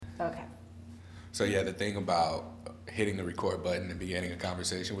Okay. So yeah, the thing about hitting the record button and beginning a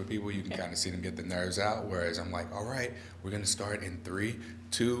conversation with people, you can kind of see them get the nerves out. Whereas I'm like, all right, we're gonna start in 3,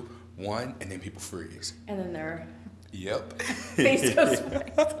 2, 1, and then people freeze. And then their Yep. face goes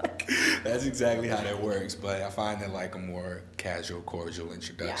white. That's exactly how that works. But I find that like a more casual, cordial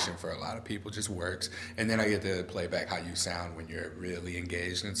introduction for a lot of people just works. And then I get to play back how you sound when you're really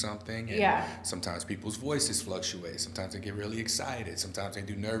engaged in something. And sometimes people's voices fluctuate. Sometimes they get really excited. Sometimes they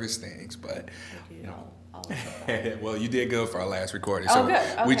do nervous things. But you know. Well, you did good for our last recording. So good.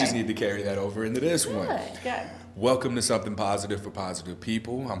 Okay. We just need to carry that over into this one. Good. Welcome to Something Positive for Positive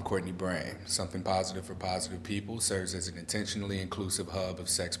People. I'm Courtney Brain. Something Positive for Positive People serves as an intentionally inclusive hub of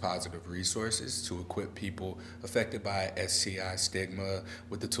sex-positive resources to equip people affected by STI stigma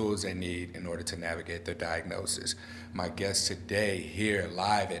with the tools they need in order to navigate their diagnosis. My guest today here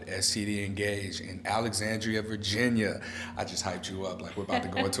live at STD Engage in Alexandria, Virginia. I just hyped you up like we're about to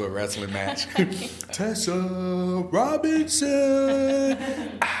go into a wrestling match. Tessa Robinson!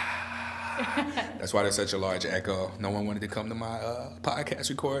 That's why there's such a large echo. No one wanted to come to my podcast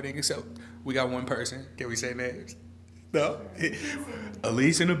recording except we got one person. Can we say names? No?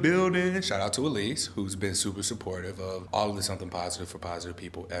 Elise in the building. Shout out to Elise, who's been super supportive of all of the Something Positive for Positive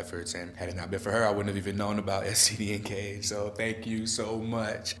People efforts. And had it not been for her, I wouldn't have even known about STD Engage. So thank you so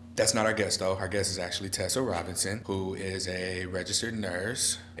much. That's not our guest, though. Our guest is actually Tessa Robinson, who is a registered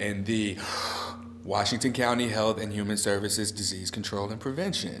nurse in the Washington County Health and Human Services Disease Control and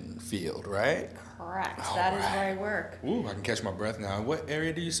Prevention field, right? Correct. That is where I work. Ooh, I can catch my breath now. What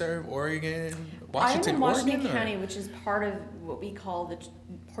area do you serve? Oregon? I'm in Washington Oregon, County, which is part of what we call the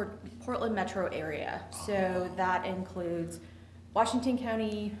Portland metro area. So that includes Washington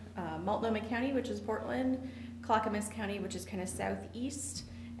County, Multnomah County, which is Portland, Clackamas County, which is kind of southeast,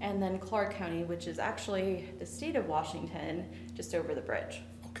 and then Clark County, which is actually the state of Washington, just over the bridge.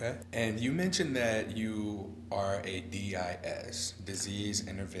 Okay. And you mentioned that you are a DIS, Disease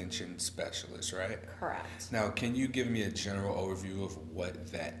Intervention Specialist, right? Correct. Now, can you give me a general overview of what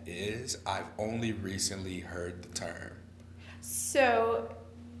that is? I've only recently heard the term. So,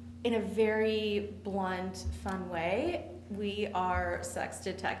 in a very blunt, fun way, we are sex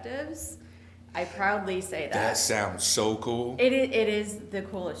detectives. I proudly say that. That sounds so cool. It is the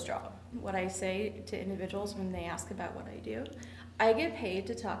coolest job. What I say to individuals when they ask about what I do, I get paid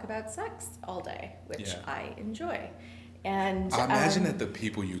to talk about sex all day, which I enjoy. And I imagine that the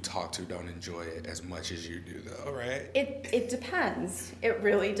people you talk to don't enjoy it as much as you do, though, right? It depends. It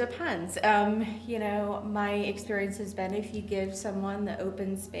really depends. You know, my experience has been if you give someone the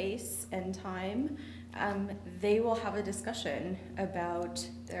open space and time, they will have a discussion about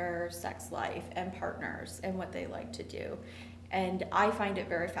their sex life and partners and what they like to do. And I find it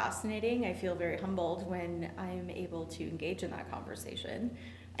very fascinating. I feel very humbled when I'm able to engage in that conversation.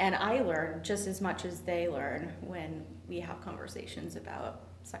 And I learn just as much as they learn when we have conversations about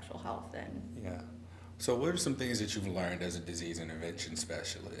sexual health. And So what are some things that you've learned as a disease intervention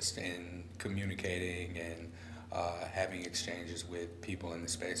specialist in communicating and having exchanges with people in the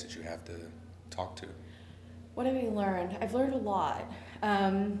space that you have to talk to? What have I learned? I've learned a lot.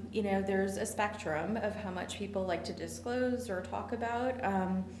 You know, there's a spectrum of how much people like to disclose or talk about.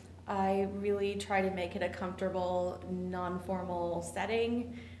 I really try to make it a comfortable, non-formal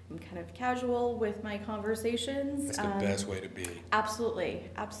setting. I'm kind of casual with my conversations. That's the best way to be. Absolutely,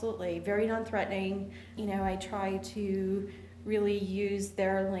 absolutely. Very non-threatening. You know, I try to really use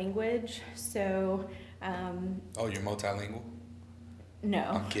their language. So. Oh, you're multilingual? No.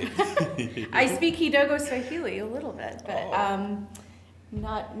 I'm kidding. I speak Kidogo Swahili a little bit, but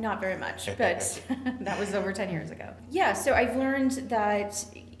not very much. But that was over 10 years ago. Yeah, so I've learned that,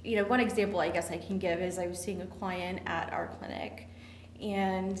 you know, one example I guess I can give is I was seeing a client at our clinic,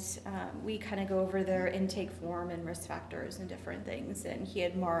 and we kind of go over their intake form and risk factors and different things, and he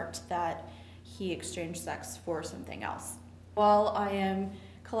had marked that he exchanged sex for something else. While I am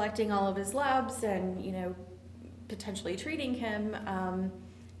collecting all of his labs and, you know, potentially treating him,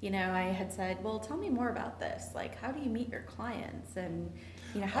 you know, I had said, well, tell me more about this. Like, how do you meet your clients? And,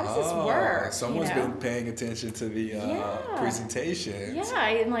 you know, how does this work? Someone's been paying attention to the presentation. Yeah,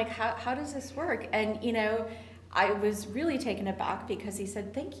 and like, how does this work? And, you know, I was really taken aback because he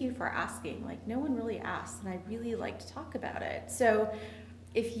said, thank you for asking. Like, no one really asked, and I really like to talk about it. So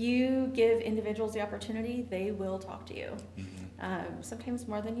if you give individuals the opportunity, they will talk to you. Mm-hmm. Sometimes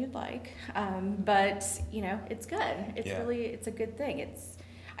more than you'd like, but you know, it's good. It's a good thing.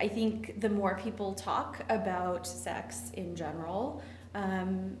 I think the more people talk about sex in general,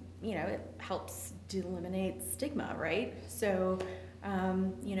 you know, it helps eliminate stigma, right? So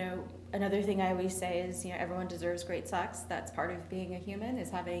You know, another thing I always say is, you know, everyone deserves great sex. That's part of being a human, is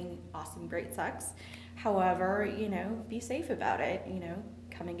having awesome, great sex. However, you know, be safe about it. You know,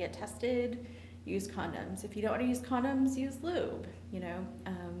 come and get tested, use condoms. If you don't want to use condoms, use lube, you know,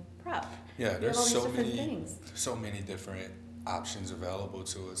 prep. Yeah, You have all there's these different things. so many different options available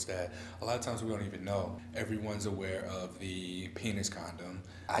to us that a lot of times we don't even know. Everyone's aware of the penis condom.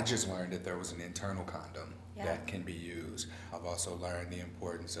 I just learned that there was an internal condom that can be used. I've also learned the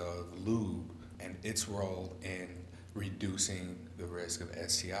importance of lube and its role in reducing the risk of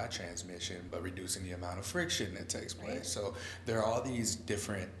STI transmission, but reducing the amount of friction that takes place. Right. So there are all these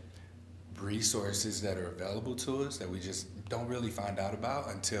different resources that are available to us that we just don't really find out about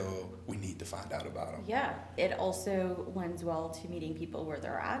until we need to find out about them. Yeah, it also lends well to meeting people where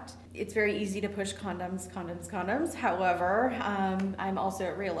they're at. It's very easy to push condoms. However, I'm also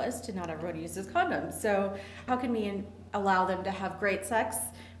a realist and not everyone uses condoms. So how can we allow them to have great sex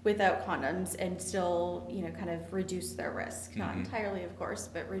without condoms and still, you know, kind of reduce their risk? Not entirely, of course,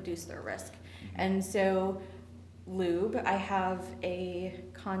 but reduce their risk. And so lube, I have a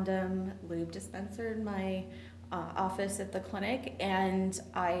condom lube dispenser in my office at the clinic, and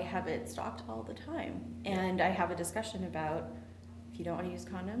I have it stocked all the time. And I have a discussion about, if you don't want to use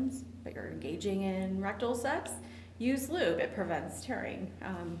condoms but you're engaging in rectal sex, use lube. It prevents tearing.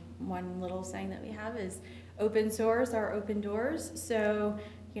 One little saying that we have is, open sores are open doors. So,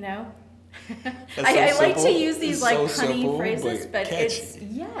 you know, I like to use these like punny phrases, but it's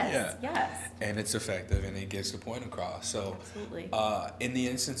yes. And it's effective and it gets the point across. So Absolutely. In the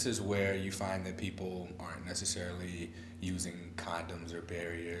instances where you find that people aren't necessarily using condoms or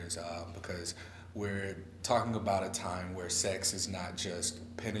barriers, because we're talking about a time where sex is not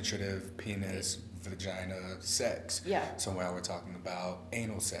just penetrative penis, vagina sex. Yeah. So now we're talking about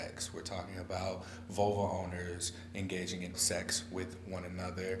anal sex. We're talking about vulva owners engaging in sex with one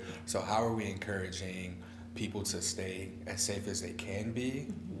another. So how are we encouraging people to stay as safe as they can be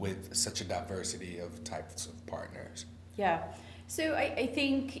with such a diversity of types of partners? Yeah. So I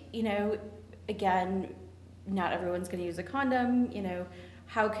think, you know, again, not everyone's going to use a condom. You know,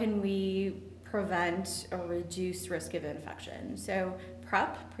 how can we prevent or reduce risk of infection? So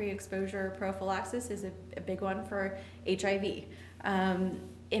PrEP, pre-exposure prophylaxis, is a big one for HIV.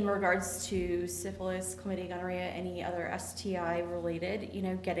 In regards to syphilis, chlamydia, gonorrhea, any other STI related, you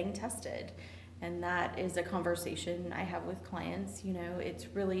know, getting tested. And that is a conversation I have with clients. You know, it's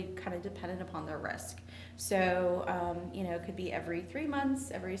really kind of dependent upon their risk. So, you know, it could be every 3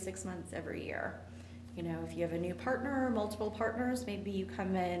 months, every 6 months, every year. You know, if you have a new partner or multiple partners, maybe you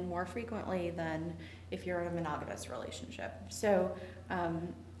come in more frequently than if you're in a monogamous relationship. So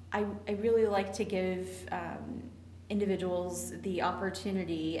I really like to give individuals the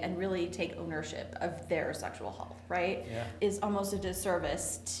opportunity and really take ownership of their sexual health, right? Yeah. Is almost a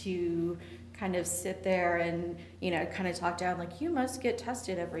disservice to kind of sit there and, you know, kind of talk down like, you must get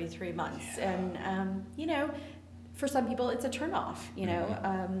tested every 3 months. Yeah. And, you know, for some people it's a turnoff, you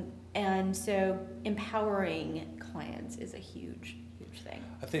know, and so empowering clients is a huge thing.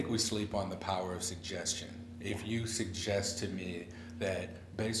 I think we sleep on the power of suggestion. If you suggest to me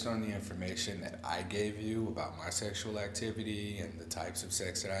that based on the information that I gave you about my sexual activity and the types of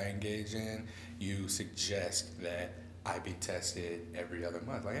sex that I engage in, you suggest that I be tested every other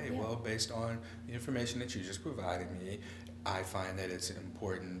month. Like, hey, well, based on the information that you just provided me, I find that it's an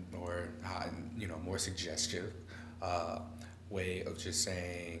important or, you know, more suggestive way of just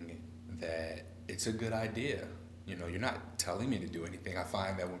saying that it's a good idea. You know, you're not telling me to do anything. I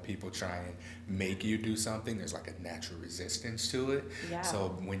find that when people try and make you do something, there's like a natural resistance to it. Yeah.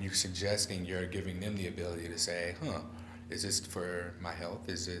 So when you're suggesting, you're giving them the ability to say, is this for my health?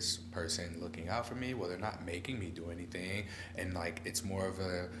 Is this person looking out for me? Well, they're not making me do anything. And like, it's more of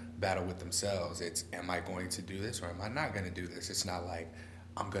a battle with themselves. It's, am I going to do this or am I not going to do this? It's not like,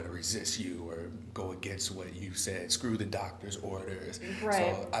 I'm going to resist you or go against what you said, screw the doctor's orders.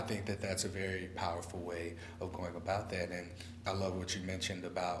 Right. So I think that that's a very powerful way of going about that. And I love what you mentioned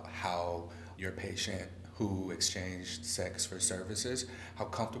about how your patient who exchanged sex for services, how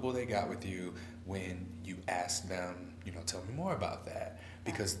comfortable they got with you when you asked them, you know, tell me more about that.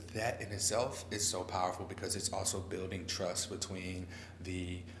 Because that in itself is so powerful, because it's also building trust between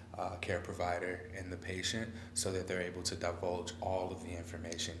the care provider and the patient, so that they're able to divulge all of the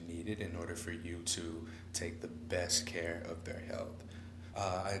information needed in order for you to take the best care of their health.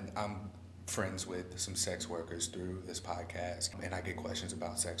 I'm friends with some sex workers through this podcast, and I get questions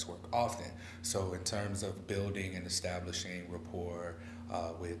about sex work often. So in terms of building and establishing rapport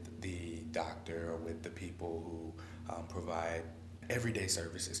with the doctor or with the people who provide everyday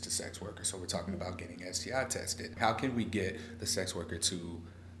services to sex workers. So we're talking about getting STI tested. How can we get the sex worker to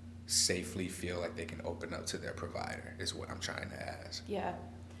safely feel like they can open up to their provider is what I'm trying to ask. Yeah.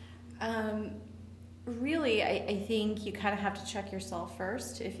 Really, I think you kind of have to check yourself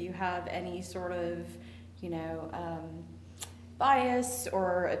first. If you have any sort of, bias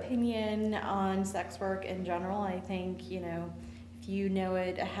or opinion on sex work in general, I think, if you know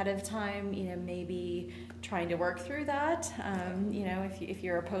it ahead of time, maybe trying to work through that, if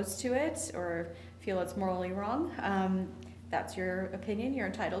you're opposed to it or feel it's morally wrong, that's your opinion, you're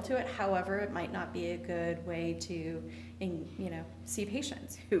entitled to it. However, it might not be a good way to, see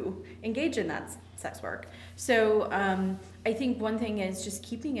patients who engage in that sex work. So I think one thing is just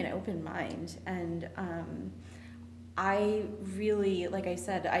keeping an open mind. And I really, like I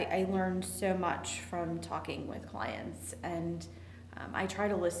said, I learned so much from talking with clients, and I try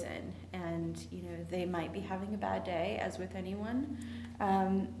to listen. And, they might be having a bad day, as with anyone.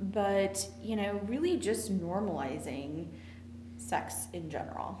 But, really just normalizing sex in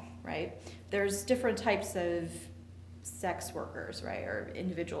general, right? There's different types of sex workers, right, or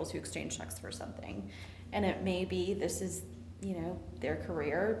individuals who exchange sex for something. And it may be this is, their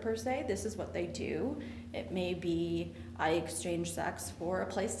career per se, this is what they do. It may be I exchange sex for a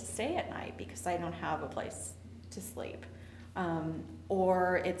place to stay at night because I don't have a place to sleep.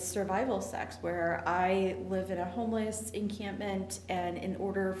 Or it's survival sex where I live in a homeless encampment, and in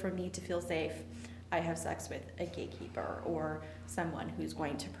order for me to feel safe, I have sex with a gatekeeper or someone who's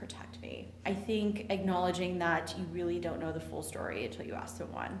going to protect me. I think acknowledging that you really don't know the full story until you ask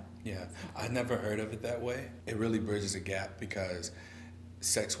someone. Yeah, I never heard of it that way. It really bridges a gap because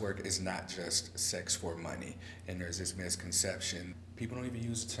sex work is not just sex for money. And there's this misconception. People don't even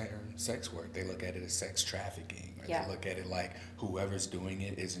use the term sex work. They look at it as sex trafficking. Or They look at it like whoever's doing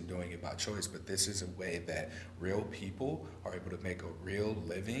it isn't doing it by choice. But this is a way that real people are able to make a real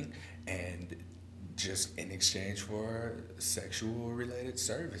living, and just in exchange for sexual related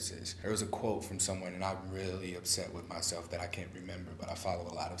services. There was a quote from someone, and I'm really upset with myself that I can't remember, but I follow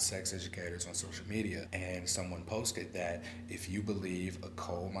a lot of sex educators on social media, and someone posted that if you believe a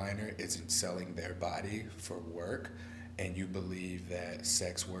coal miner isn't selling their body for work, and you believe that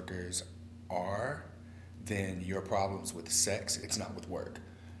sex workers are, then your problem's with sex, it's not with work.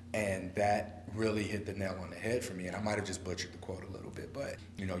 And that really hit the nail on the head for me. And I might have just butchered the quote a little bit, but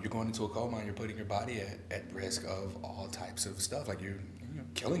you're going into a coal mine, you're putting your body at risk of all types of stuff. Like you're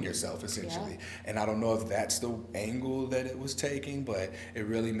killing yourself essentially. Yeah. And I don't know if that's the angle that it was taking, but it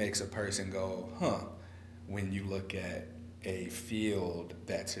really makes a person go, when you look at a field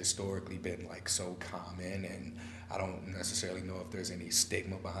that's historically been like so common. And I don't necessarily know if there's any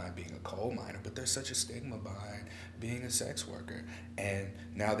stigma behind being a coal miner, but there's such a stigma behind being a sex worker. And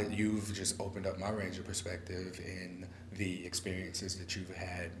now that you've just opened up my range of perspective in the experiences that you've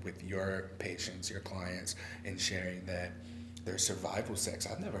had with your patients, your clients, and sharing that there's survival sex,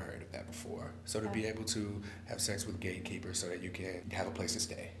 I've never heard of that before. So to be able to have sex with gatekeepers so that you can have a place to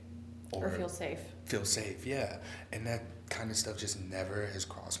stay. Or feel safe. Feel safe, yeah. And that kind of stuff just never has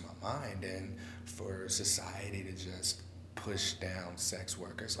crossed my mind. And for society to just push down sex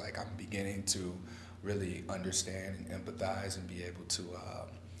workers, like I'm beginning to really understand and empathize and be able to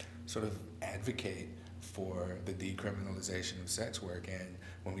sort of advocate for the decriminalization of sex work. And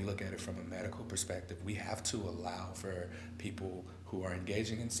when we look at it from a medical perspective, we have to allow for people who are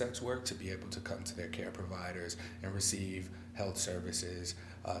engaging in sex work to be able to come to their care providers and receive health services,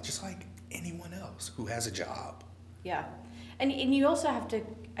 just like anyone else who has a job. Yeah. And you also have to,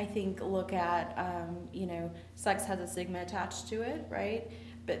 I think, look at, sex has a stigma attached to it, right?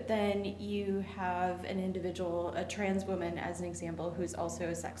 But then you have an individual, a trans woman as an example, who's also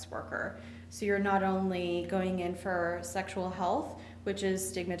a sex worker. So you're not only going in for sexual health, which is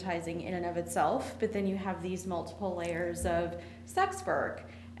stigmatizing in and of itself, but then you have these multiple layers of sex work.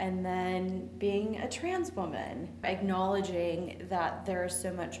 And then being a trans woman, acknowledging that there's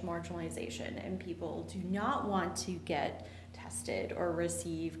so much marginalization and people do not want to get tested or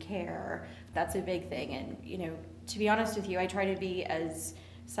receive care. That's a big thing. And, to be honest with you, I try to be as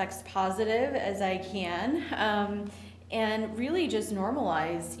sex positive as I can. And really just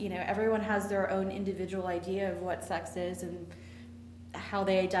normalize, everyone has their own individual idea of what sex is and how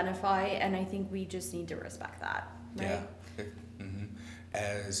they identify. And I think we just need to respect that. Right? Yeah. Mm-hmm.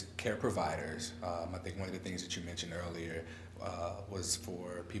 As care providers, I think one of the things that you mentioned earlier was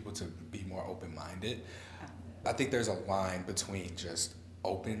for people to be more open-minded. I think there's a line between just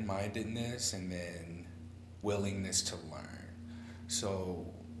open-mindedness and then willingness to learn.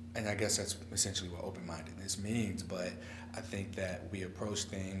 So, and I guess that's essentially what open-mindedness means, but I think that we approach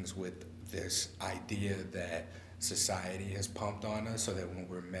things with this idea that society has pumped on us, so that when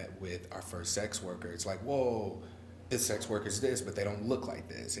we're met with our first sex worker, it's like, whoa, this sex worker's this, but they don't look like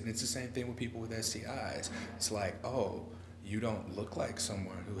this. And it's the same thing with people with STIs. It's like, oh, you don't look like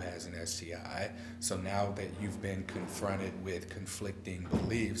someone who has an STI. So now that you've been confronted with conflicting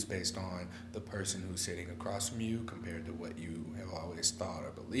beliefs based on the person who's sitting across from you compared to what you have always thought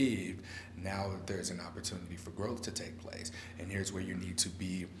or believed, now there's an opportunity for growth to take place. And here's where you need to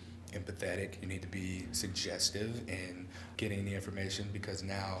be empathetic, you need to be suggestive in getting the information, because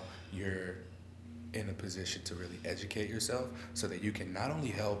now you're in a position to really educate yourself so that you can not only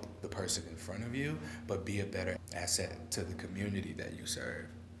help the person in front of you, but be a better asset to the community that you serve.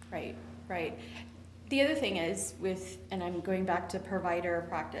 Right, right. The other thing is and I'm going back to provider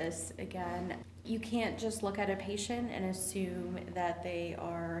practice again, you can't just look at a patient and assume that they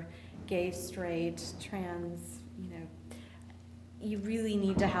are gay, straight, trans, you really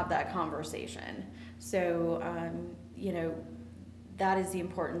need to have that conversation. So, that is the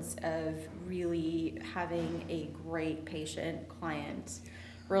importance of really having a great patient-client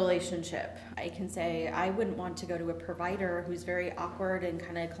relationship. I can say I wouldn't want to go to a provider who's very awkward and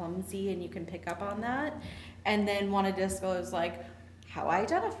kind of clumsy, and you can pick up on that, and then want to disclose like how I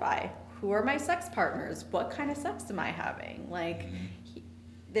identify, who are my sex partners, what kind of sex am I having. Like,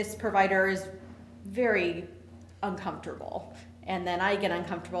 this provider is very uncomfortable, and then I get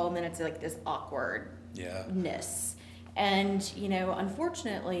uncomfortable, and then it's like this awkwardness. And,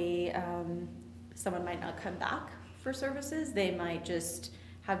 unfortunately, someone might not come back for services. They might just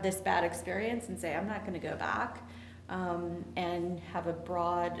have this bad experience and say, I'm not going to go back, and have a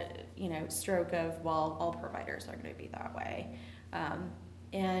broad, stroke of, well, all providers are going to be that way.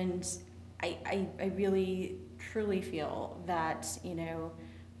 And I really, truly feel that,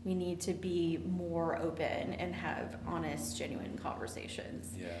 we need to be more open and have honest, genuine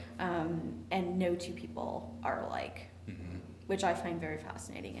conversations. And no two people are alike. Which I find very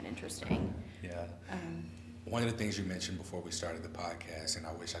fascinating and interesting. One of the things you mentioned before we started the podcast, and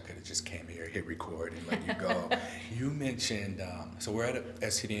I wish I could have just came here, hit record, and let you go. You mentioned, so we're at a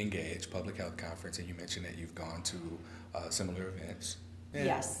STD Engage Public Health Conference, and you mentioned that you've gone to similar events.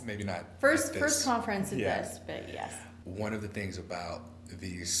 Yes. Maybe not. First conference of this, but yes. One of the things about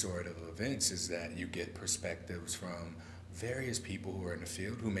these sort of events is that you get perspectives from various people who are in the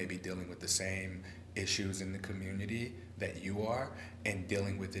field who may be dealing with the same issues in the community that you are, and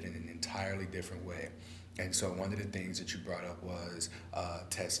dealing with it in an entirely different way. And so one of the things that you brought up was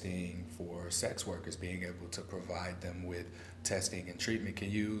testing for sex workers, being able to provide them with testing and treatment.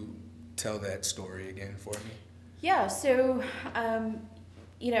 Can you tell that story again for me? Yeah, so,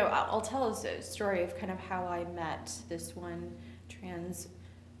 I'll tell a story of kind of how I met this one trans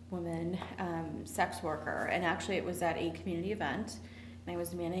woman sex worker. And actually it was at a community event. And I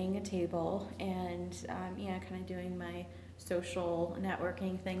was manning a table and, kind of doing my social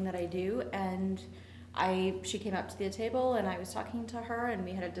networking thing that I do. And she came up to the table and I was talking to her, and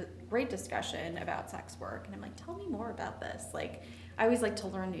we had a great discussion about sex work. And I'm like, tell me more about this. Like, I always like to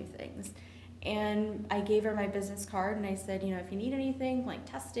learn new things. And I gave her my business card and I said, if you need anything like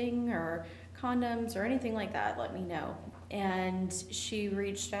testing or condoms or anything like that, let me know. And she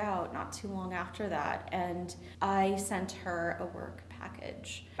reached out not too long after that, and I sent her a work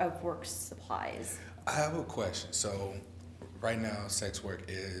package of work supplies. I have a question. So right now, sex work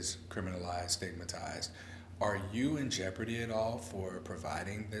is criminalized, stigmatized. Are you in jeopardy at all for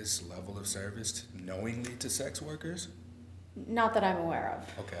providing this level of service knowingly to sex workers? Not that I'm aware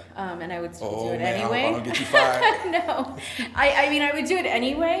of. Okay. And I would still do it anyway. I don't get you fired. No. I would do it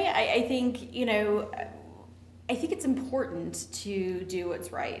anyway. I think, I think it's important to do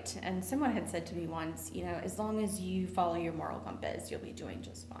what's right. And someone had said to me once, as long as you follow your moral compass, you'll be doing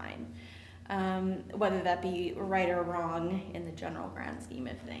just fine. Whether that be right or wrong in the general grand scheme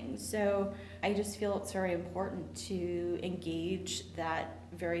of things. So I just feel it's very important to engage that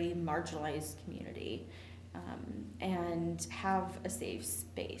very marginalized community, and have a safe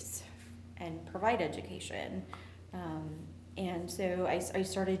space and provide education. And so I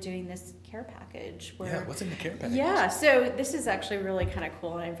started doing this care package. What's in the care package? Yeah, so this is actually really kind of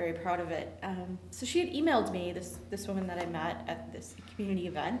cool, and I'm very proud of it. So she had emailed me, this woman that I met at this community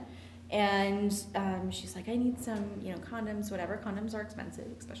event, and she's like, I need some, condoms, whatever. Condoms are expensive,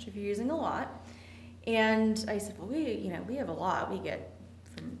 especially if you're using a lot. And I said, well, we have a lot. We get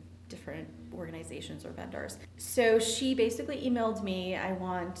from different organizations or vendors. So she basically emailed me, I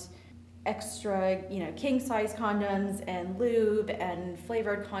want extra, king size condoms and lube and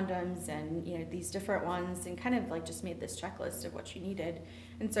flavored condoms and, these different ones, and kind of like just made this checklist of what she needed.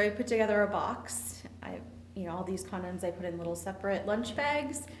 And so I put together a box. All these condoms I put in little separate lunch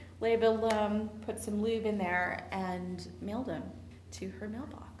bags labeled, put some lube in there, and mailed them to her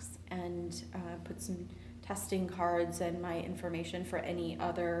mailbox, and put some testing cards and my information for any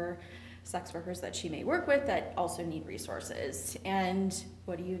other sex workers that she may work with that also need resources. And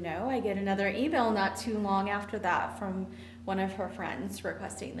what do you know? I get another email not too long after that from one of her friends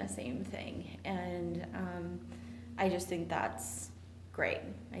requesting the same thing. And I just think that's great.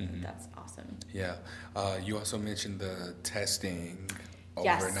 I think that's awesome. Yeah. You also mentioned the testing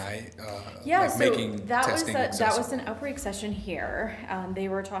Yes. overnight. Yeah, like so making that testing that was an outbreak session here. They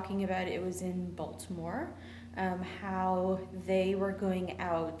were talking about, it was in Baltimore, how they were going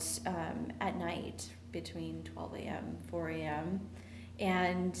out at night between 12 a.m., 4 a.m.,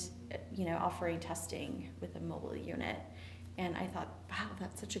 and offering testing with a mobile unit. And I thought, wow,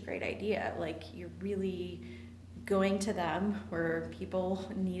 that's such a great idea. Like, you're really going to them where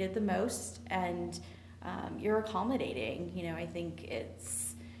people need it the most, and you're accommodating. I think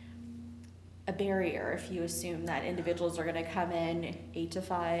it's a barrier if you assume that individuals are going to come in 8 to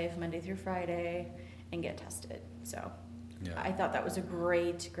 5, Monday through Friday, and get tested. So I thought that was a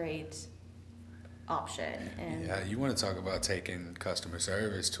great option. And you want to talk about taking customer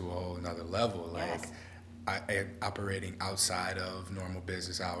service to a whole another level. Like, operating outside of normal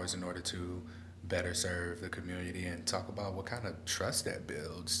business hours in order to better serve the community, and talk about what kind of trust that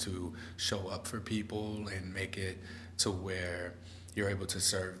builds to show up for people and make it to where you're able to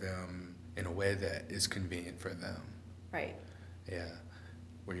serve them in a way that is convenient for them. Right. Yeah.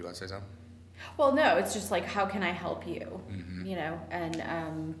 Were you about to say something? Well, no, it's just like, how can I help you? Mm-hmm.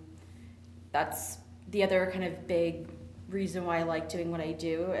 And that's the other kind of big reason why I like doing what I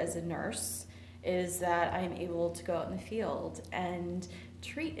do as a nurse, is that I'm able to go out in the field and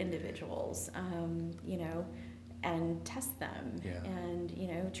treat individuals, and test them. Yeah.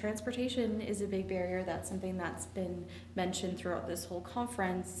 And, transportation is a big barrier. That's something that's been mentioned throughout this whole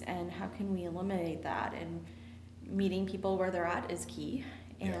conference, and how can we eliminate that? And meeting people where they're at is key.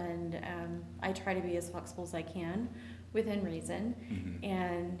 Yeah. And I try to be as flexible as I can within reason. Mm-hmm.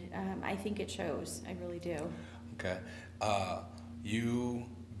 And I think it shows. I really do. Okay. You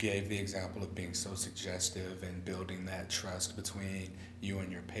gave the example of being so suggestive and building that trust between you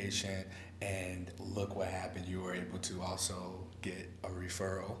and your patient, and look what happened. You were able to also get a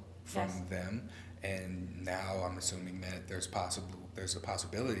referral from them, and now I'm assuming that there's a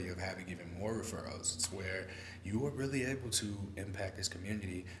possibility of having even more referrals. It's where you were really able to impact this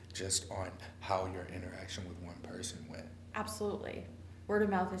community just on how your interaction with one person went. Absolutely. Word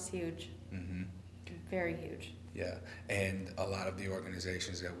of mouth is huge. Mm-hmm. Very huge. Yeah, and a lot of the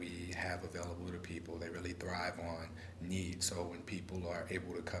organizations that we have available to people, they really thrive on need. So when people are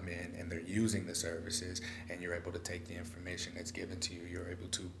able to come in and they're using the services, and you're able to take the information that's given to you, you're able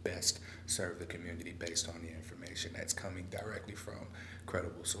to best serve the community based on the information that's coming directly from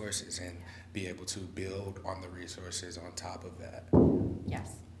credible sources, and be able to build on the resources on top of that.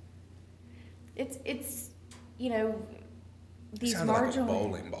 Yes. It's these sounded marginal. like a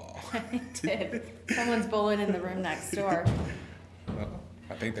bowling ball. I did. Someone's bowling in the room next door.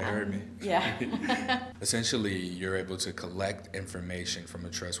 I think they heard me. Yeah. Essentially, you're able to collect information from a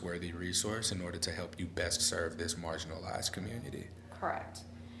trustworthy resource in order to help you best serve this marginalized community. Correct.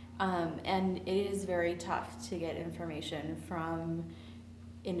 And it is very tough to get information from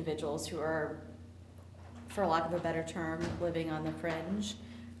individuals who are, for lack of a better term, living on the fringe,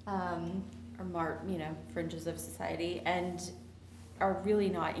 fringes of society, and are really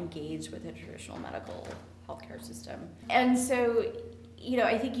not engaged with the traditional medical healthcare system. And so,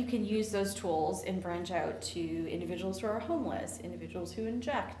 I think you can use those tools and branch out to individuals who are homeless, individuals who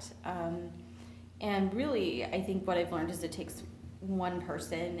inject. And really, I think what I've learned is it takes one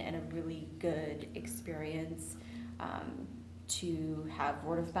person and a really good experience to have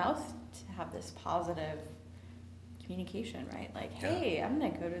word of mouth, to have this positive communication, right? Like, hey, I'm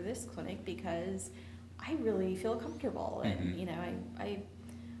gonna go to this clinic because I really feel comfortable, and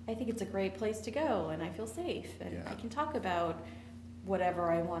I think it's a great place to go, and I feel safe, and I can talk about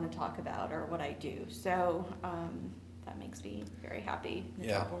whatever I want to talk about or what I do. So that makes me very happy in the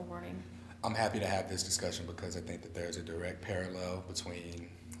job in the morning. I'm happy to have this discussion because I think that there's a direct parallel between,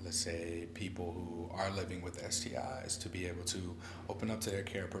 let's say, people who are living with STIs to be able to open up to their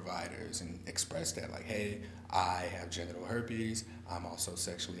care providers and express that, like, hey, I have genital herpes, I'm also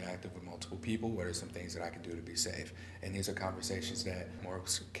sexually active with multiple people, what are some things that I can do to be safe? And these are conversations that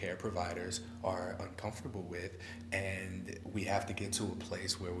most care providers are uncomfortable with, and we have to get to a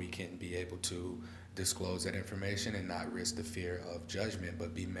place where we can be able to disclose that information and not risk the fear of judgment,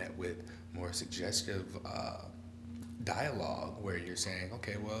 but be met with more suggestive dialogue where you're saying,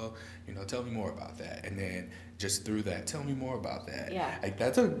 okay, well, tell me more about that. And then just through that, tell me more about that. Yeah. Like,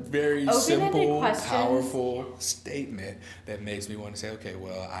 that's a very Open-ended simple, questions. powerful statement that makes me want to say, okay,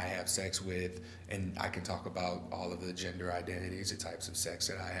 well, I have sex with, and I can talk about all of the gender identities, the types of sex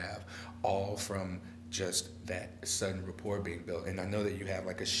that I have, all from just that sudden rapport being built. And I know that you have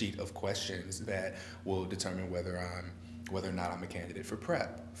like a sheet of questions that will determine whether or not I'm a candidate for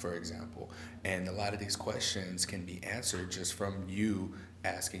PrEP, for example. And a lot of these questions can be answered just from you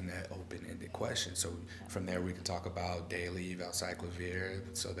asking that open-ended question. So from there we can talk about daily valcyclovir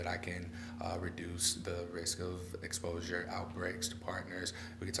so that I can reduce the risk of exposure outbreaks to partners.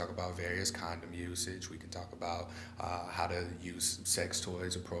 We can talk about various condom usage. We can talk about how to use sex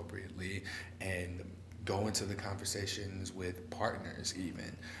toys appropriately, and go into the conversations with partners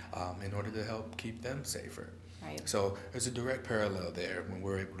even in order to help keep them safer. Right. So there's a direct parallel there when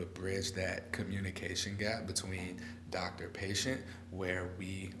we're able to bridge that communication gap between doctor-patient, where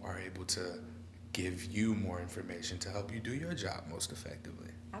we are able to give you more information to help you do your job most effectively.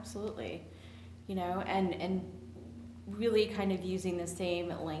 Absolutely. And really kind of using the same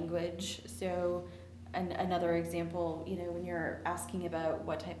language. So another example, when you're asking about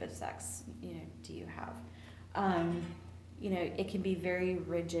what type of sex, do you have? It can be very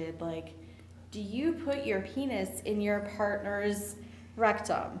rigid, like, do you put your penis in your partner's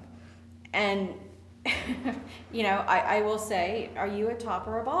rectum? And, I will say, are you a top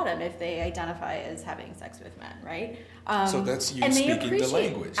or a bottom if they identify as having sex with men, right? So that's you and speaking the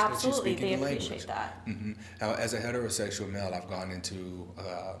language. Absolutely, that's you they appreciate that. Mm-hmm. Now, as a heterosexual male, I've gone into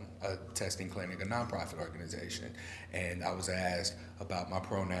a testing clinic, a nonprofit organization, and I was asked about my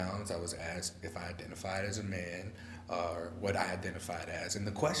pronouns. I was asked if I identified as a man or what I identified as. And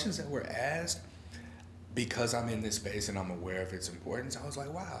the questions that were asked, because I'm in this space and I'm aware of its importance, I was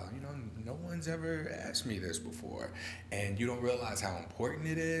like, wow, no one's ever asked me this before. And you don't realize how important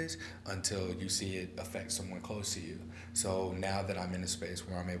it is until you see it affect someone close to you. So now that I'm in a space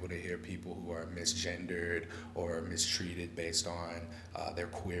where I'm able to hear people who are misgendered or mistreated based on their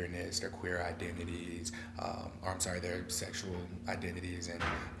queerness, their queer identities, their sexual identities and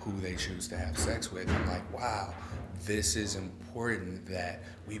who they choose to have sex with, I'm like, wow, this is important that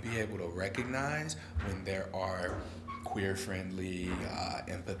we be able to recognize when there are queer-friendly,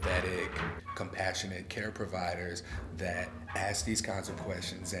 empathetic, compassionate care providers that ask these kinds of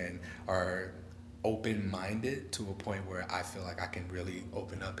questions and are open-minded to a point where I feel like I can really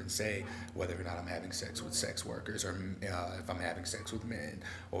open up and say whether or not I'm having sex with sex workers, or if I'm having sex with men,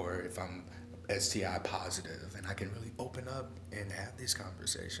 or if I'm STI positive, and I can really open up and have these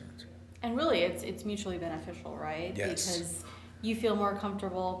conversations. And really, it's mutually beneficial, right? Yes. Because you feel more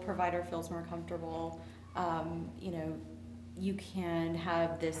comfortable, provider feels more comfortable. You can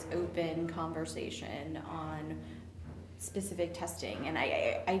have this open conversation on specific testing, and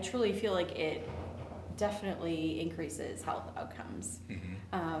I truly feel like it definitely increases health outcomes.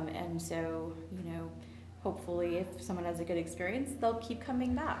 Mm-hmm. And so, hopefully, if someone has a good experience, they'll keep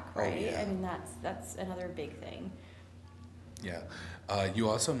coming back, right? Oh, yeah. I mean, that's another big thing. Yeah. You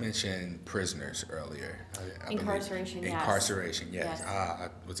also mentioned prisoners earlier. I Incarceration, believe. yes. Incarceration, yes.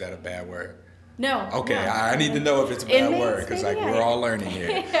 Was that a bad word? No. Okay, no. I need to know if it's a bad Inmates, word, because maybe, we're all learning here.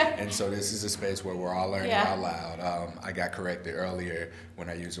 Yeah. And so this is a space where we're all learning out loud. I got corrected earlier when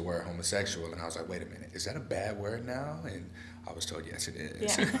I used the word homosexual, and I was like, wait a minute, is that a bad word now? And I was told, yes, it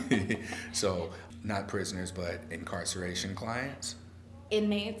is. Yeah. So not prisoners, but incarceration clients?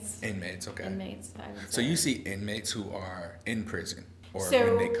 Inmates. Inmates, okay. Inmates, I would say. So you see inmates who are in prison, or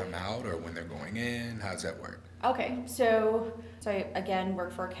So- when they come out, or when they're going in? How does that work? Okay, so I, again,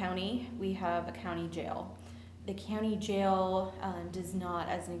 work for a county. We have a county jail. The county jail does not,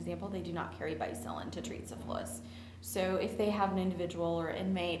 as an example, they do not carry bicillin to treat syphilis. So if they have an individual or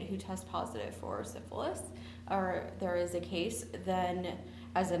inmate who tests positive for syphilis, or there is a case, then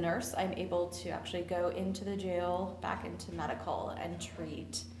as a nurse, I'm able to actually go into the jail, back into medical, and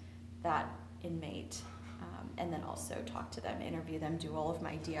treat that inmate, and then also talk to them, interview them, do all of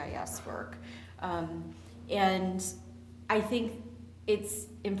my DIS work. And I think it's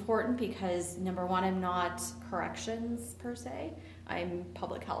important because, number one, I'm not corrections per se, I'm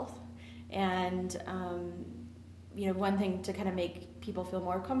public health. And, one thing to kind of make people feel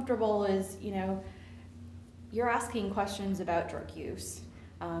more comfortable is, you're asking questions about drug use.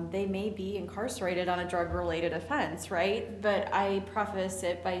 They may be incarcerated on a drug-related offense, right? But I preface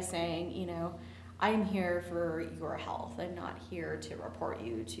it by saying, I'm here for your health. I'm not here to report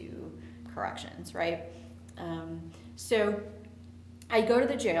you to corrections, right? So I go to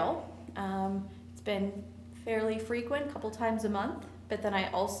the jail. It's been fairly frequent, a couple times a month, but then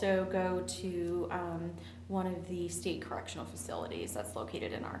I also go to one of the state correctional facilities that's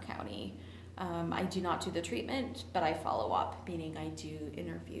located in our county. I do not do the treatment, but I follow up, meaning I do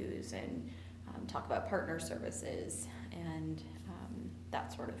interviews and talk about partner services and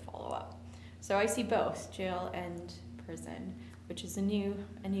that sort of follow up. So I see both jail and prison, which is a new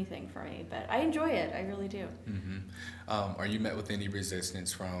thing for me, but I enjoy it. I really do. Mm-hmm. Are you met with any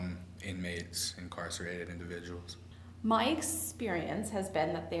resistance from inmates, incarcerated individuals? My experience has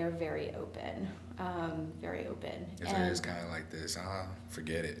been that they are very open, very open. It's kind of like this,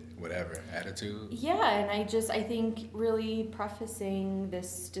 forget it, whatever, attitude? Yeah, and I think really prefacing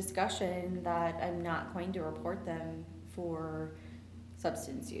this discussion that I'm not going to report them for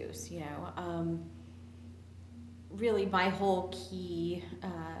substance use, really my whole key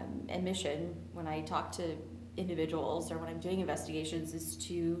mission when I talk to individuals or when I'm doing investigations is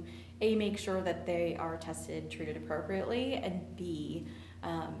to A, make sure that they are tested, treated appropriately, and B,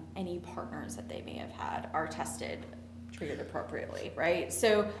 any partners that they may have had are tested, treated appropriately, right?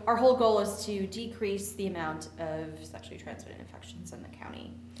 So our whole goal is to decrease the amount of sexually transmitted infections in the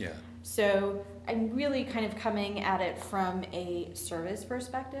county. Yeah. So I'm really kind of coming at it from a service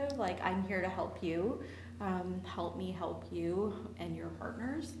perspective, like I'm here to help you. Help me help you and your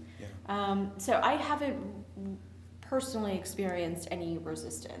partners. Yeah. So I haven't personally experienced any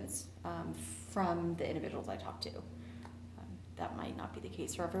resistance from the individuals I talk to. That might not be the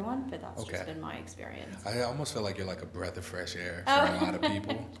case for everyone, but that's just been my experience. I almost feel like you're like a breath of fresh air for a lot of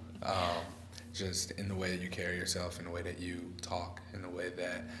people. Just in the way that you carry yourself, in the way that you talk, in the way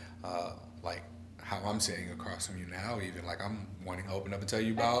that, like, how I'm sitting across from you now, even like I'm wanting to open up and tell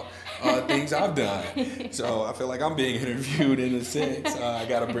you about things I've done. So I feel like I'm being interviewed in a sense. I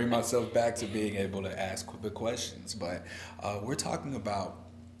got to bring myself back to being able to ask the questions. But we're talking about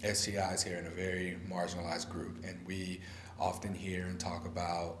STIs here in a very marginalized group, and we often hear and talk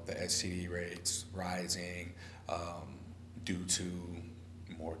about the STD rates rising due to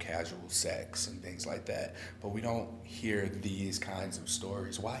more casual sex and things like that. But we don't hear these kinds of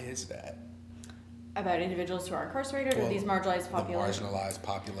stories. Why is that? About individuals who are incarcerated or these marginalized populations? The marginalized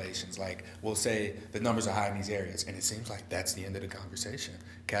populations. Like, we'll say the numbers are high in these areas, and it seems like that's the end of the conversation.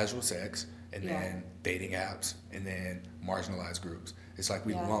 Casual sex, and then dating apps, and then marginalized groups. It's like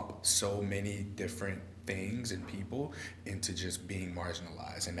we lump so many different things and people into just being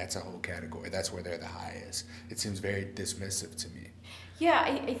marginalized, and that's a whole category. That's where they're the highest. It seems very dismissive to me. Yeah,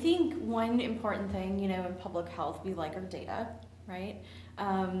 I think one important thing, in public health, we like our data, right?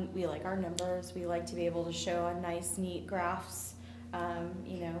 We like our numbers. We like to be able to show on nice, neat graphs,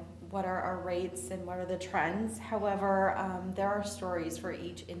 what are our rates and what are the trends. However, there are stories for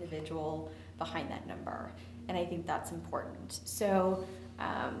each individual behind that number, and I think that's important. So,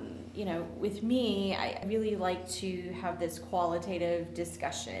 with me, I really like to have this qualitative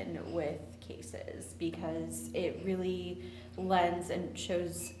discussion with cases because it really lends and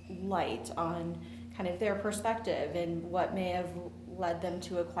shows light on kind of their perspective and what may have led them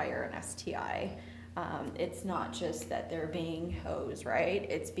to acquire an STI. It's not just that they're being hoes, right?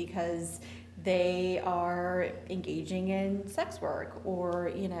 It's because they are engaging in sex work,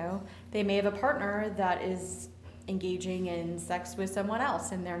 or they may have a partner that is engaging in sex with someone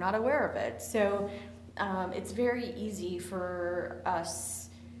else and they're not aware of it. So it's very easy for us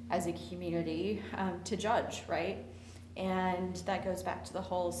as a community to judge, right? And that goes back to the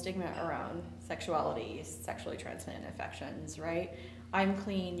whole stigma around sexuality, sexually transmitted infections, right? I'm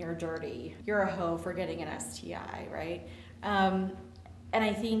clean, you're dirty. You're a hoe for getting an STI, right? And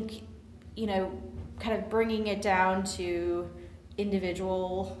I think, kind of bringing it down to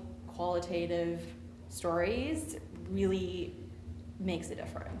individual qualitative stories really makes a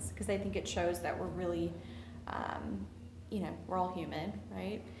difference, because I think it shows that we're really, we're all human,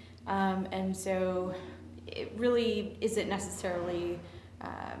 right? And so it really isn't necessarily,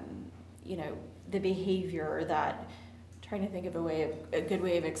 the behavior that, trying to think of a good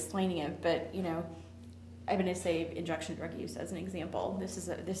way of explaining it, but, I'm going to say injection drug use as an example. This is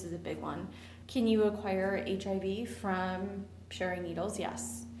a big one. Can you acquire HIV from sharing needles?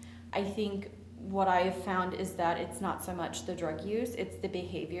 Yes. I think what I have found is that it's not so much the drug use, it's the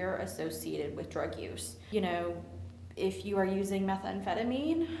behavior associated with drug use. If you are using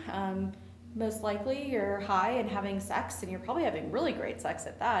methamphetamine, most likely you're high and having sex, and you're probably having really great sex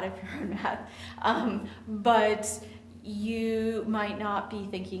at that if you're on meth. But you might not be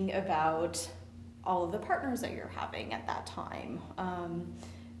thinking about all of the partners that you're having at that time.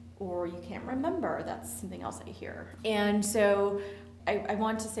 Or you can't remember. That's something else I hear. And so I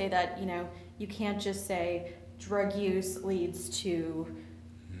want to say that, you can't just say drug use leads to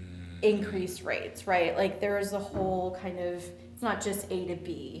increased rates, right? Like, there is a whole kind of It's not just A to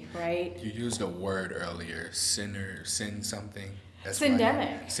B, right? You used a word earlier, something. That's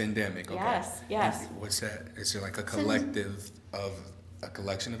Syndemic. Syndemic, okay. Yes. And what's that? Is it like a collection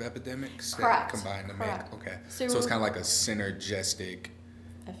of epidemics Correct. that combine to Correct. make? Okay. So So it's kind of like a synergistic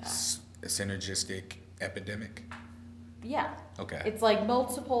effect. Epidemic. Yeah. Okay. It's like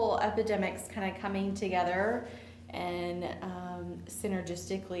multiple epidemics kind of coming together and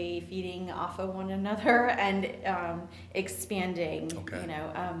synergistically feeding off of one another and expanding. Okay.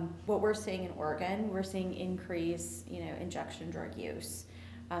 What we're seeing in Oregon, we're seeing increase, injection drug use.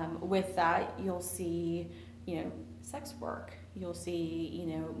 With that, you'll see, sex work. You'll see,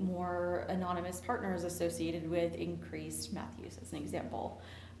 more anonymous partners associated with increased meth use, as an example.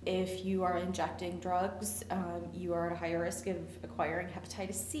 If you are injecting drugs, you are at a higher risk of acquiring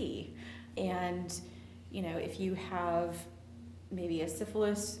hepatitis C. And, if you have maybe a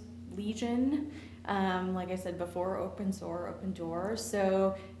syphilis lesion, like I said before, open sore, open door,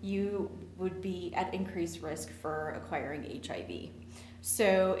 so you would be at increased risk for acquiring HIV.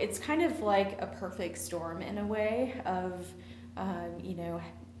 So it's kind of like a perfect storm in a way of,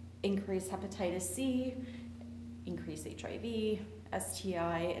 increased hepatitis C, increased HIV,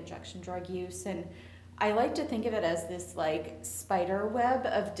 STI, injection drug use, and I like to think of it as this like spider web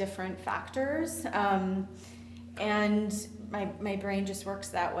of different factors, and my brain just works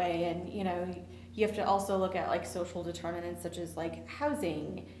that way. And you have to also look at like social determinants such as like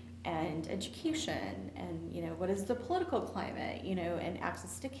housing and education, and what is the political climate, and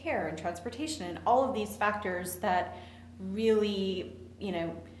access to care and transportation, and all of these factors that really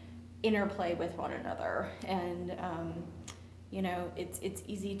interplay with one another. And it's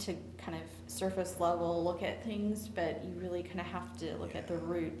easy to kind of surface level look at things, but you really kind of have to look at the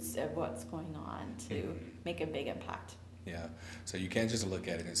roots of what's going on to make a big impact. Yeah, so you can't just look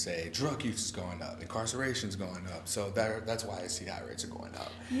at it and say drug use is going up, incarceration's going up, so that's why STI rates are going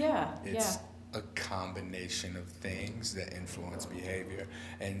up. It's a combination of things that influence behavior.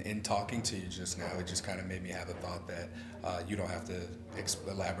 And in talking to you just now, it just kind of made me have a thought that you don't have to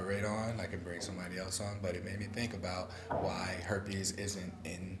elaborate on. I can bring somebody else on, but it made me think about why herpes isn't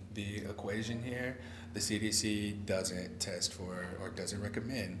in the equation here. The CDC doesn't test for or doesn't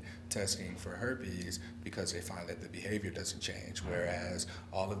recommend testing for herpes because they find that the behavior doesn't change, whereas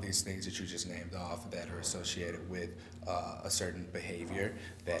all of these things that you just named off that are associated with a certain behavior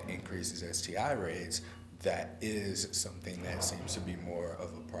that increases STI rates, that is something that seems to be more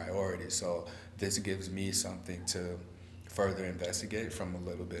of a priority. So this gives me something to further investigate from a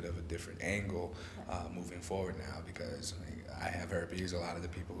little bit of a different angle moving forward now, because I have herpes. A lot of the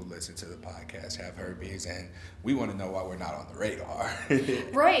people who listen to the podcast have herpes, and we want to know why we're not on the radar.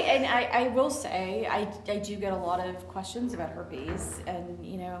 Right, and I will say, I do get a lot of questions about herpes, and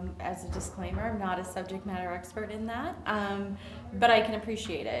as a disclaimer, I'm not a subject matter expert in that, but I can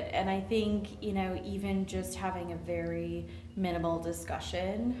appreciate it. And I think, even just having a very minimal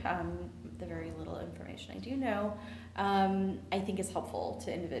discussion, the very little information I do know, I think is helpful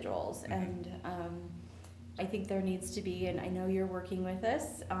to individuals. Mm-hmm. And I think there needs to be, and I know you're working with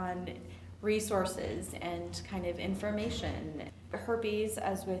us on resources and kind of information. Herpes,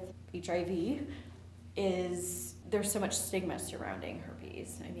 as with HIV, there's so much stigma surrounding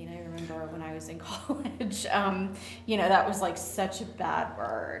herpes. I mean, I remember when I was in college, that was like such a bad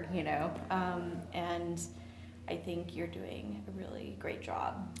word, and I think you're doing a really great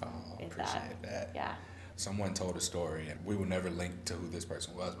job with appreciate that. Yeah. Someone told a story, and we will never link to who this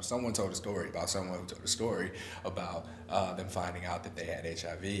person was, but someone told a story about someone who told a story about them finding out that they had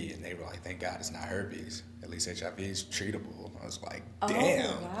HIV, and they were like, thank God it's not herpes. At least HIV is treatable. I was like, damn.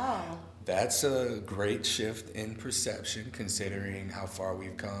 Oh, wow. That's a great shift in perception, considering how far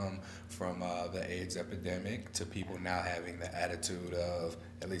we've come from the AIDS epidemic to people now having the attitude of,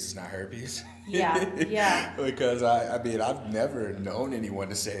 at least it's not herpes. Yeah. Because, I've never known anyone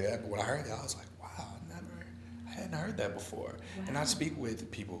to say that, but when I heard that, I was like, I hadn't heard that before. Wow. And I speak with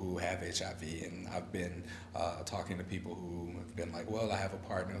people who have HIV, and I've been talking to people who have been like, well, I have a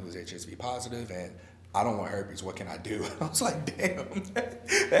partner who's HSV positive, and I don't want herpes, what can I do? I was like, damn, that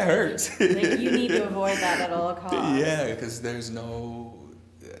hurts. Like, you need to avoid that at all costs. Yeah, because there's no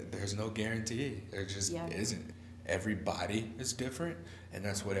guarantee. There just isn't. Everybody is different, and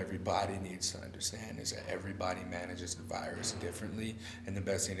that's what everybody needs to understand, is that everybody manages the virus differently, and the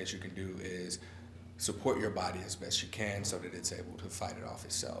best thing that you can do is support your body as best you can so that it's able to fight it off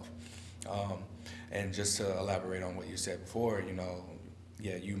itself. And just to elaborate on what you said before,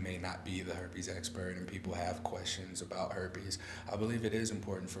 you may not be the herpes expert and people have questions about herpes. I believe it is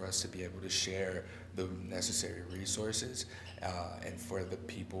important for us to be able to share the necessary resources and for the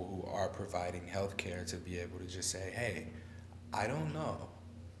people who are providing health care to be able to just say, hey, I don't know.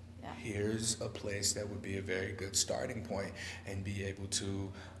 Yeah. Here's a place that would be a very good starting point and be able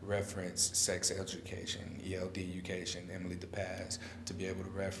to reference sex education, ELD education, Emily DePaz, to be able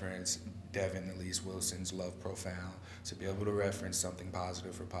to reference Devin Elise Wilson's Love Profound, to be able to reference Something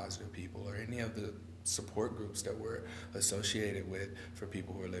Positive for Positive People, or any of the support groups that we're associated with for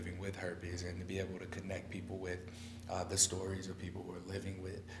people who are living with herpes, and to be able to connect people with the stories of people who are living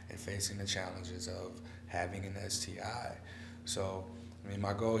with and facing the challenges of having an STI. So, I mean,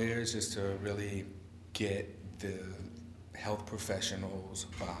 my goal here is just to really get the health professionals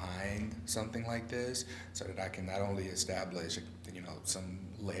behind something like this, so that I can not only establish, some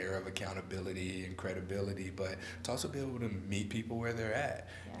layer of accountability and credibility, but to also be able to meet people where they're at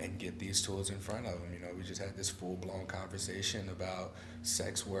and get these tools in front of them. We just had this full-blown conversation about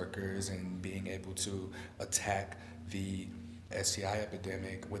sex workers and being able to attack the STI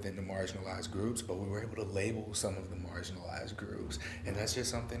epidemic within the marginalized groups, but we were able to label some of the marginalized groups, and that's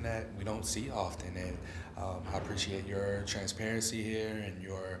just something that we don't see often. And I appreciate your transparency here and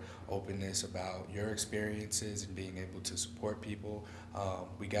your openness about your experiences and being able to support people.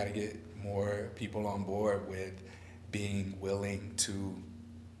 We got to get more people on board with being willing to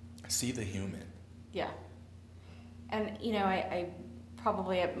see the human. Yeah. And I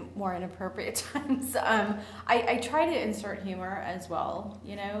probably at more inappropriate times. I try to insert humor as well,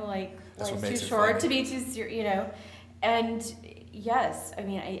 That's what life's makes too it short funny. to be too serious, and yes, I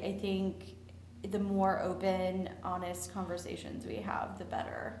mean, I think the more open, honest conversations we have, the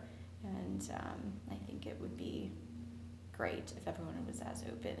better, and I think it would be great if everyone was as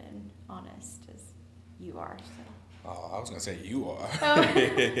open and honest as you are, so. I was going to say you are. Oh.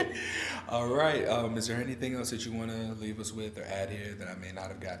 All right. Is there anything else that you want to leave us with or add here that I may not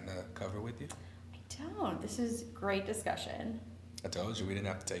have gotten to cover with you? I don't. This is great discussion. I told you we didn't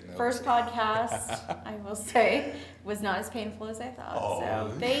have to take notes. First podcast, I will say, was not as painful as I thought. Oh.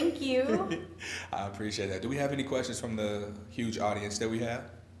 So thank you. I appreciate that. Do we have any questions from the huge audience that we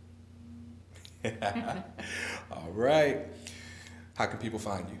have? All right. How can people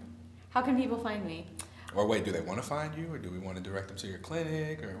find you? How can people find me? Or wait, do they want to find you, or do we want to direct them to your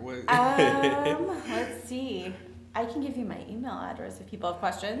clinic, or what? Let's see. I can give you my email address if people have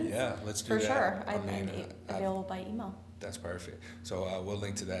questions. Yeah, let's do For that. sure. I I'm mean, available by email. That's perfect. So we'll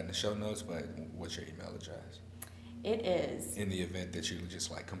link to that in the show notes, but what's your email address? It is. In the event that you just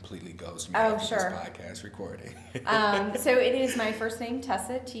ghost me Oh, after sure. this podcast recording. So it is my first name,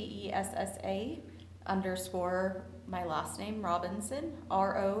 Tessa, Tessa, _ my last name, Robinson,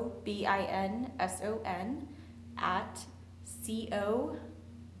 ROBINSON,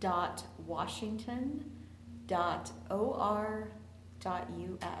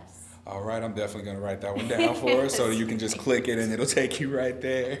 @co.washington.or.us. All right, I'm definitely going to write that one down for us so you can just click it and it'll take you right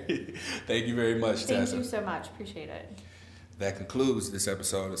there. Thank you very much, Tessa. Thank you so much. Appreciate it. That concludes this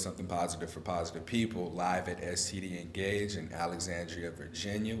episode of Something Positive for Positive People, live at STD Engage in Alexandria,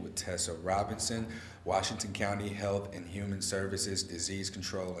 Virginia, with Tessa Robinson, Washington County Health and Human Services Disease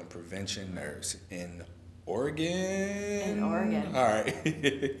Control and Prevention Nurse in Oregon. In Oregon. All right.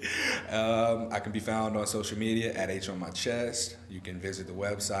 I can be found on social media at H on My Chest. You can visit the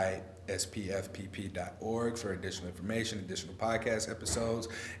website spfpp.org for additional information, additional podcast episodes,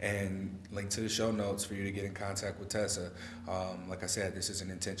 and link to the show notes for you to get in contact with Tessa. Like I said, this is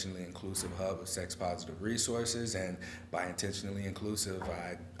an intentionally inclusive hub of sex positive resources, and by intentionally inclusive,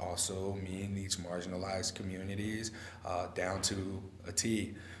 I also mean these marginalized communities down to a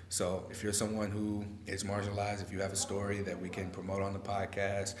T. So if you're someone who is marginalized, if you have a story that we can promote on the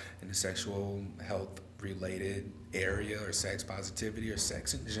podcast in the sexual health related area, or sex positivity, or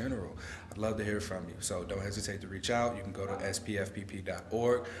sex in general, I'd love to hear from you. So don't hesitate to reach out. You can go to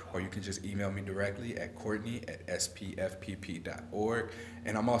spfpp.org, or you can just email me directly at courtney@spfpp.org.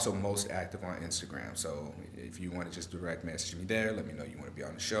 And I'm also most active on Instagram. So if you want to just direct message me there, let me know you want to be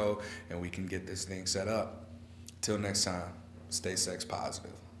on the show, and we can get this thing set up. Till next time, stay sex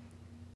positive.